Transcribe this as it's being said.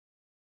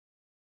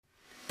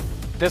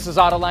This is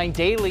Autoline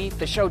Daily,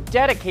 the show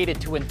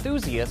dedicated to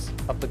enthusiasts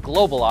of the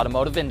global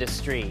automotive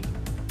industry.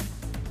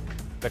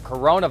 The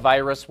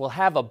coronavirus will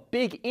have a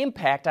big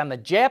impact on the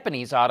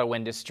Japanese auto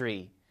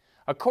industry.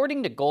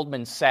 According to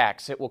Goldman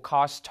Sachs, it will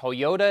cost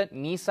Toyota,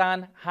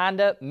 Nissan,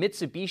 Honda,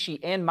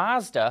 Mitsubishi, and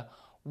Mazda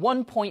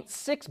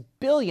 $1.6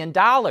 billion.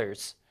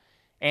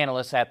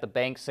 Analysts at the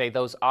bank say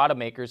those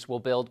automakers will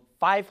build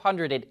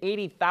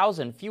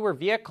 580,000 fewer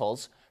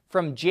vehicles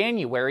from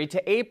January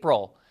to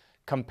April,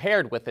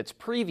 compared with its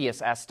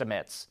previous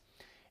estimates.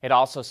 It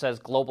also says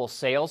global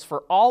sales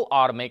for all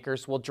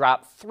automakers will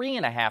drop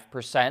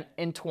 3.5%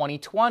 in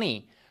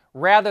 2020,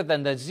 rather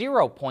than the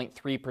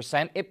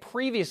 0.3% it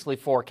previously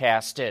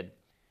forecasted.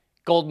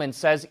 Goldman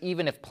says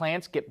even if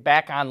plants get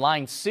back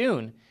online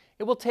soon,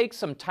 it will take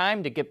some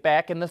time to get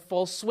back in the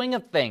full swing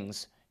of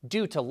things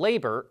due to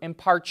labor and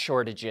part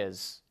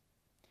shortages.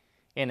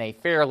 In a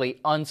fairly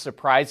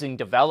unsurprising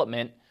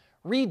development,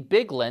 Reed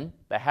Bigland,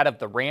 the head of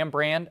the Ram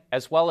brand,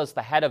 as well as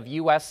the head of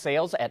U.S.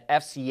 sales at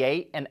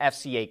FCA and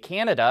FCA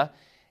Canada,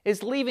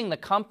 is leaving the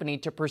company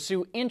to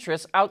pursue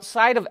interests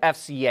outside of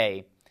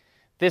FCA.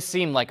 This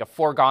seemed like a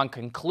foregone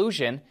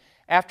conclusion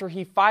after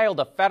he filed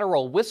a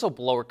federal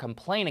whistleblower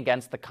complaint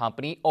against the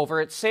company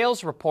over its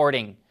sales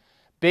reporting.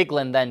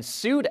 Bigland then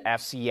sued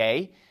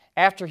FCA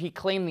after he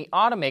claimed the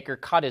automaker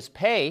cut his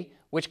pay,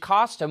 which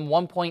cost him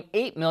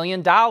 $1.8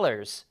 million.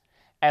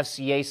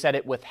 FCA said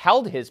it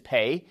withheld his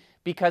pay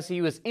because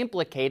he was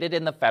implicated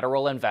in the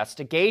federal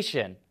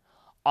investigation.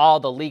 All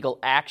the legal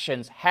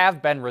actions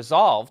have been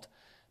resolved,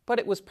 but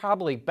it was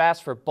probably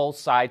best for both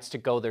sides to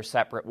go their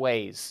separate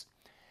ways.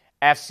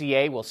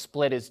 FCA will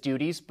split his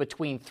duties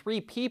between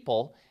 3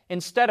 people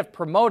instead of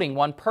promoting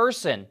one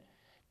person.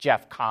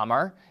 Jeff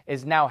Kammer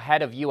is now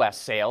head of U.S.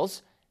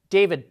 sales,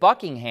 David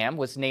Buckingham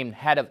was named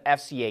head of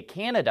FCA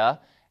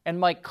Canada, and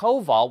Mike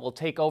Koval will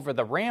take over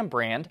the Ram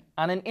brand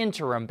on an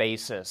interim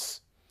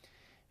basis.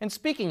 And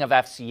speaking of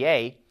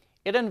FCA,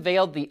 it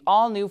unveiled the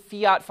all-new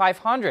Fiat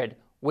 500,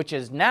 which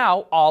is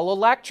now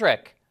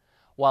all-electric.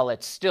 While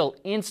it's still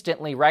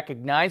instantly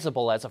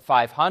recognizable as a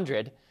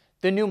 500,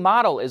 the new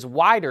model is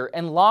wider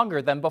and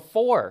longer than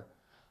before.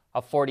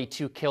 A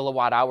 42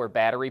 kilowatt-hour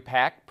battery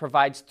pack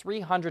provides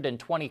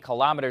 320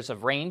 kilometers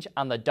of range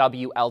on the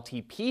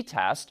WLTP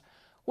test,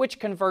 which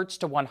converts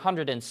to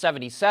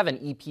 177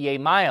 EPA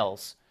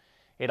miles.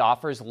 It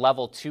offers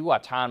Level 2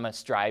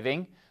 autonomous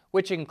driving,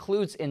 which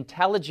includes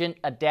intelligent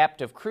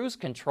adaptive cruise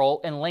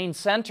control and lane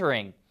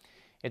centering.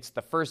 It's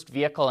the first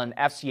vehicle in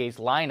FCA's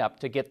lineup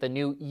to get the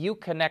new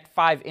Uconnect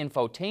 5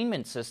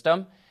 infotainment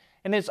system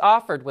and is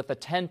offered with a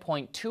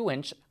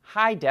 10.2-inch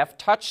high-def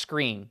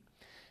touchscreen.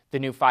 The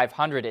new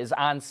 500 is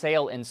on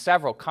sale in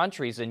several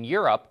countries in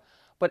Europe,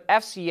 but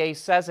FCA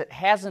says it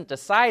hasn't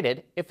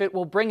decided if it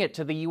will bring it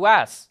to the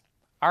U.S.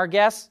 Our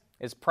guess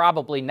is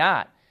probably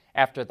not,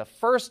 after the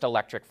first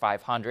electric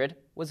 500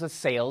 was a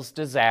sales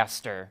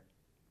disaster.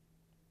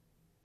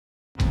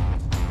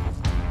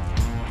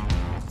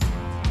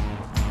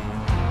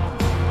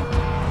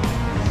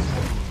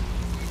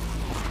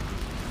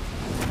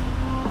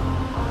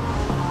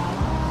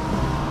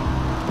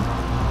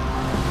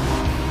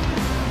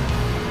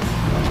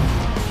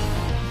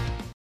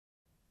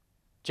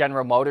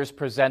 General Motors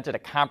presented a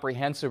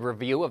comprehensive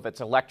review of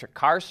its electric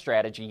car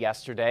strategy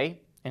yesterday,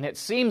 and it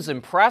seems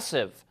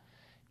impressive.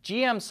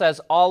 GM says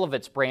all of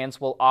its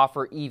brands will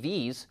offer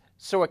EVs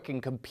so it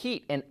can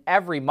compete in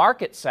every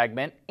market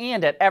segment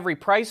and at every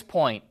price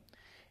point.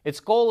 Its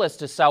goal is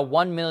to sell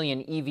 1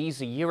 million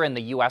EVs a year in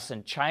the U.S.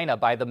 and China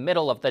by the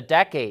middle of the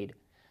decade.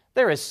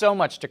 There is so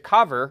much to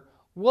cover,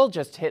 we'll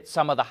just hit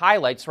some of the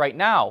highlights right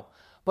now.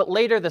 But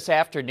later this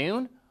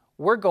afternoon,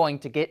 we're going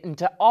to get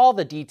into all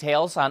the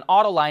details on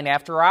Autoline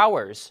After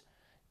Hours.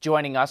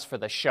 Joining us for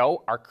the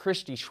show are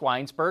Christy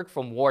Schweinsberg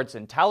from Ward's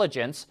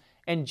Intelligence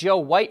and Joe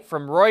White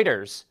from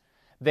Reuters.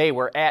 They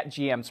were at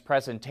GM's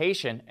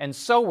presentation, and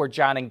so were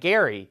John and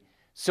Gary.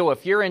 So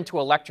if you're into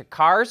electric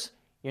cars,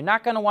 you're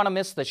not going to want to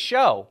miss the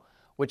show,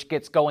 which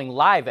gets going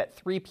live at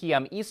 3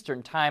 p.m.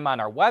 Eastern Time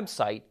on our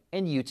website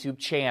and YouTube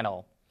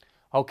channel.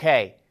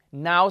 Okay,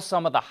 now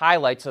some of the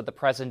highlights of the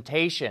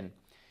presentation.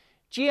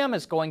 GM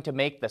is going to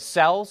make the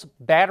cells,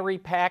 battery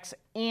packs,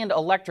 and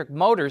electric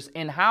motors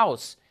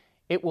in-house.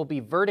 It will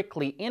be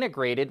vertically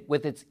integrated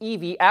with its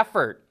EV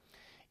effort.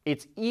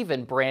 It's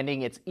even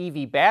branding its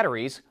EV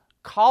batteries,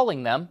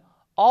 calling them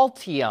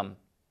Ultium.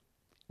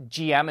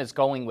 GM is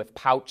going with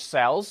pouch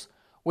cells,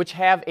 which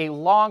have a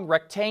long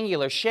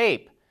rectangular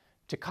shape.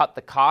 To cut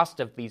the cost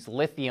of these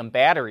lithium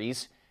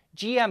batteries,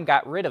 GM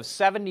got rid of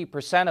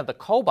 70% of the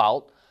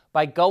cobalt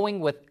by going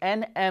with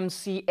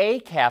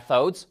NMCA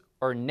cathodes,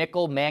 or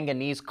nickel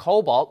manganese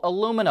cobalt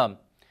aluminum.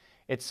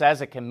 It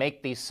says it can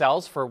make these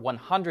cells for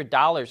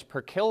 $100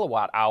 per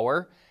kilowatt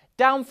hour,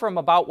 down from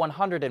about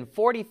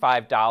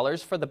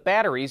 $145 for the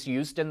batteries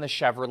used in the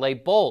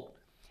Chevrolet Bolt.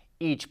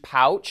 Each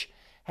pouch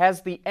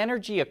has the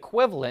energy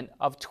equivalent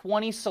of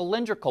 20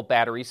 cylindrical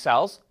battery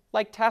cells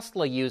like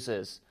Tesla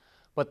uses,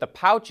 but the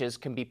pouches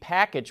can be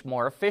packaged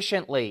more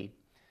efficiently.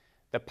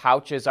 The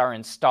pouches are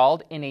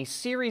installed in a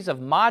series of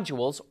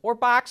modules or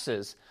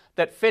boxes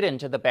that fit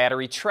into the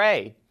battery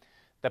tray.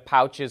 The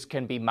pouches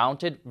can be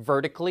mounted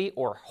vertically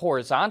or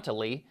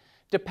horizontally,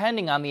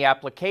 depending on the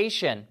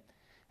application.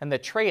 And the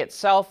tray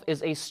itself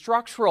is a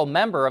structural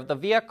member of the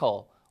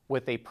vehicle,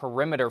 with a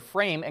perimeter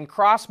frame and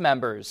cross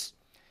members.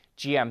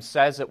 GM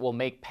says it will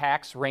make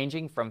packs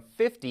ranging from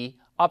 50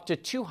 up to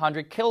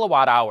 200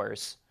 kilowatt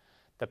hours.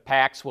 The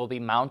packs will be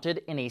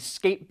mounted in a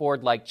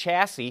skateboard-like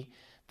chassis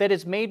that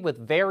is made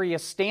with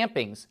various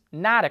stampings,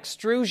 not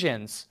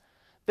extrusions.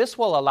 This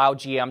will allow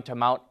GM to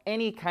mount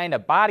any kind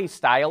of body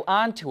style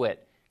onto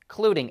it,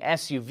 including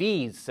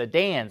SUVs,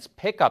 sedans,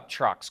 pickup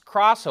trucks,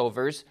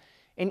 crossovers,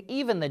 and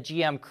even the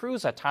GM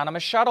Cruise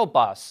autonomous shuttle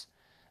bus.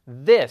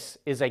 This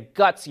is a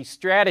gutsy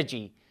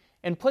strategy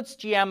and puts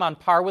GM on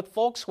par with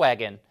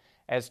Volkswagen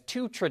as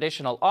two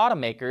traditional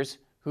automakers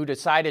who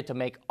decided to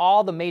make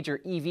all the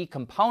major EV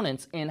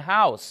components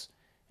in-house.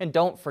 And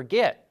don't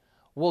forget,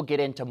 we'll get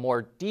into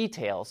more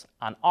details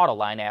on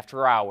Autoline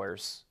after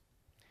hours.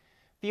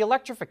 The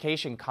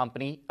electrification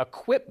company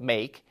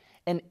Equipmake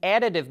and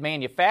additive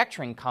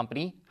manufacturing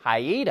company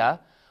Hyeta,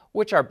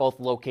 which are both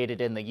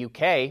located in the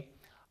UK,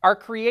 are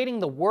creating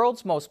the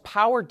world's most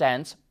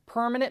power-dense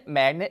permanent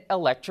magnet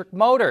electric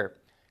motor.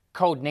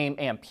 Codename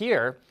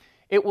Ampere,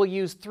 it will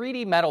use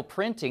 3D metal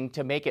printing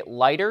to make it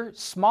lighter,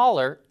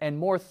 smaller, and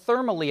more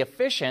thermally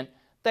efficient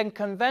than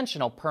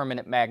conventional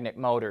permanent magnet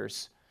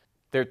motors.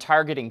 They're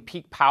targeting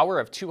peak power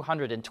of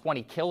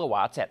 220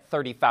 kilowatts at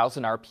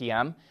 30,000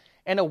 RPM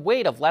and a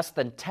weight of less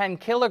than 10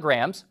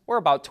 kilograms, or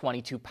about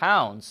 22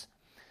 pounds.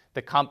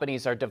 The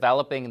companies are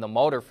developing the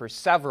motor for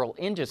several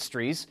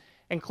industries,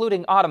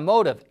 including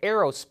automotive,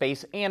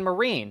 aerospace, and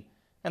marine,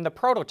 and the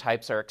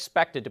prototypes are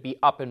expected to be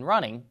up and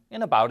running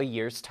in about a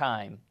year's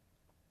time.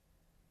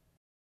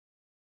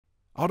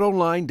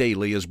 AutoLine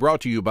Daily is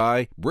brought to you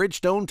by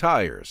Bridgestone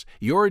Tires.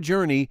 Your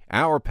journey,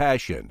 our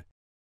passion.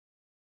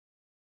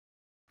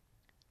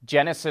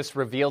 Genesis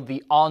revealed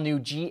the all-new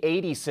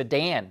G80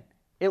 sedan.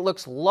 It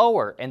looks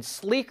lower and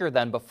sleeker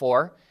than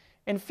before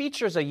and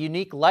features a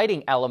unique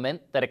lighting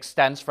element that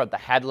extends from the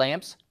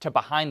headlamps to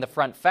behind the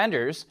front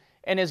fenders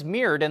and is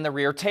mirrored in the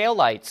rear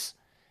taillights.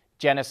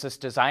 Genesis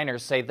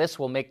designers say this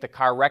will make the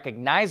car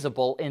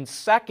recognizable in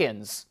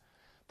seconds.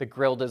 The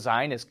grille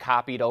design is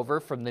copied over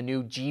from the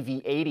new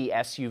GV80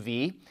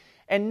 SUV,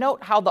 and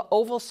note how the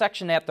oval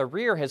section at the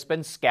rear has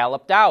been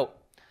scalloped out.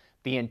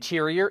 The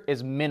interior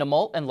is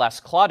minimal and less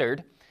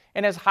cluttered,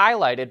 and is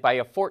highlighted by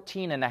a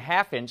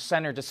 14.5-inch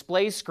center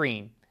display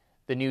screen.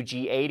 The new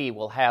G80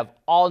 will have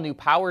all new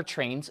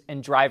powertrains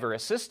and driver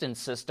assistance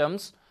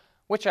systems,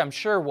 which I'm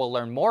sure we'll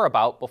learn more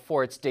about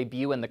before its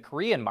debut in the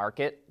Korean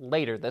market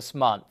later this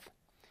month.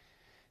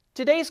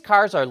 Today's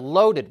cars are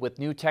loaded with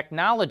new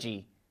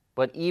technology,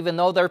 but even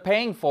though they're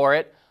paying for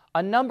it,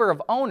 a number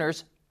of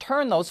owners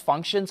turn those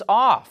functions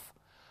off.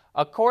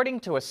 According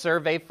to a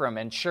survey from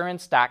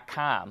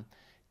Insurance.com,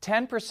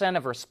 10%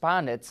 of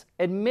respondents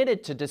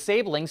admitted to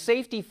disabling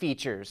safety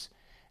features,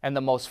 and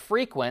the most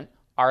frequent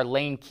are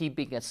lane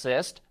keeping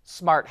assist,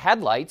 smart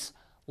headlights,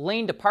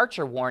 lane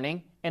departure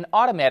warning, and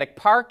automatic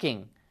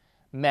parking.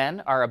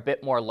 Men are a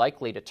bit more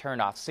likely to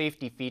turn off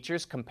safety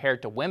features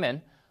compared to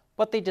women,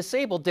 but they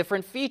disable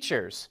different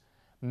features.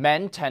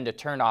 Men tend to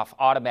turn off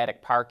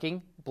automatic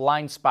parking,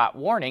 blind spot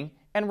warning,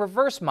 and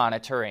reverse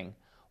monitoring,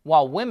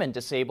 while women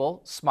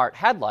disable smart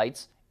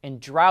headlights and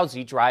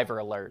drowsy driver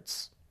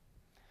alerts.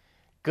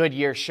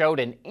 Goodyear showed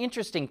an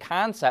interesting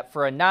concept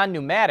for a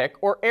non-pneumatic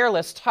or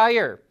airless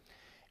tire.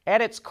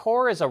 At its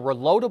core is a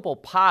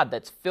reloadable pod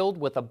that's filled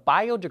with a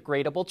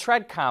biodegradable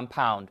tread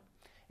compound.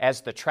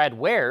 As the tread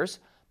wears,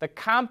 the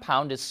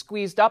compound is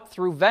squeezed up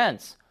through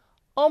vents,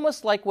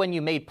 almost like when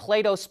you made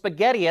Play-Doh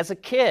spaghetti as a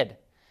kid.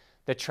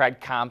 The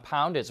tread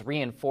compound is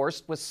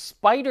reinforced with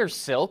spider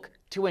silk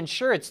to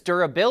ensure its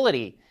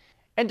durability.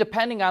 And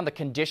depending on the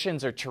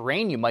conditions or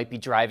terrain you might be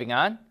driving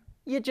on,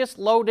 you just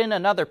load in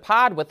another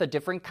pod with a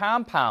different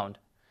compound.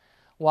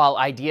 While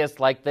ideas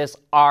like this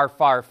are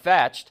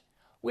far-fetched,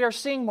 we are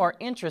seeing more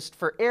interest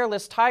for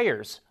airless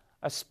tires,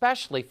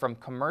 especially from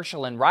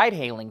commercial and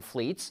ride-hailing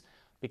fleets,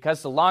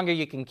 because the longer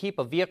you can keep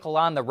a vehicle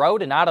on the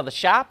road and out of the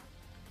shop,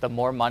 the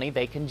more money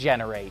they can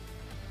generate.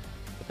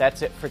 But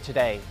that's it for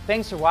today.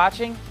 Thanks for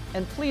watching,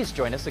 and please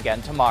join us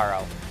again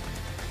tomorrow.